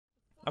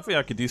I think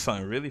I could do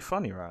something really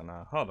funny right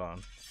now. Hold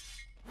on.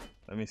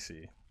 Let me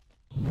see.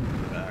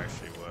 If that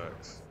actually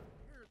works.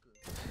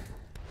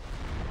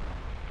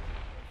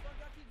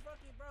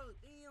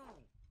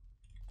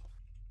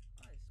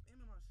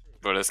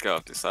 Bro, let's get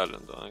off this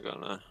island though, I ain't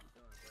gonna lie.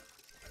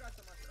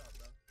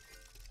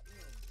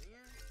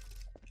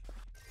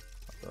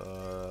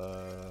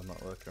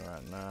 Not working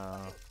right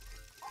now.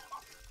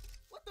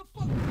 What the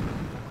fuck? What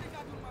they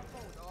got to do with my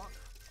phone, dog?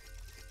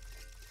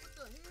 What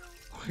the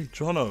hell? Wait,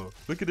 Jono,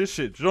 look at this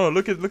shit. Jono,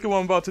 look at what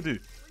I'm about to do.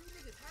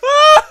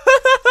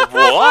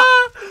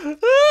 What?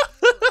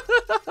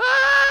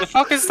 The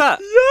fuck is that?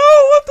 Yo,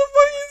 what the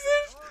fuck is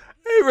this?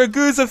 Hey,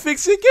 Ragusa,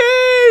 fix your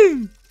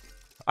game.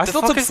 I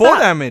still took 4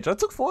 damage. I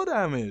took 4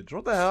 damage.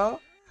 What the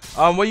hell?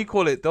 What do you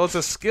call it? There was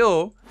a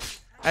skill,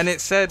 and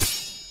it said,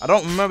 I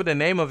don't remember the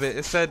name of it.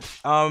 It said,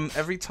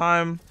 every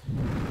time,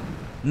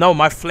 no,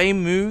 my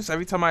flame moves.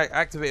 Every time I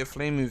activate a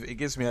flame move, it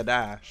gives me a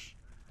dash.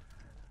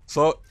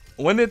 So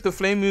when the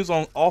flame moves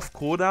on off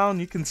cooldown,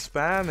 you can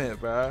spam it,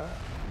 bruh.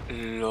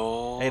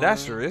 Lol. Hey,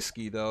 that's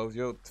risky though. If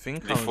your thing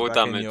comes Before back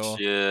damage, in your,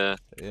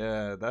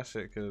 yeah, that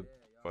shit could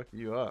fuck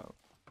you up.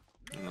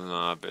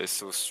 Nah, but it's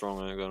still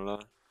strong, I ain't gonna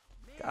lie.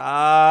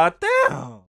 God damn.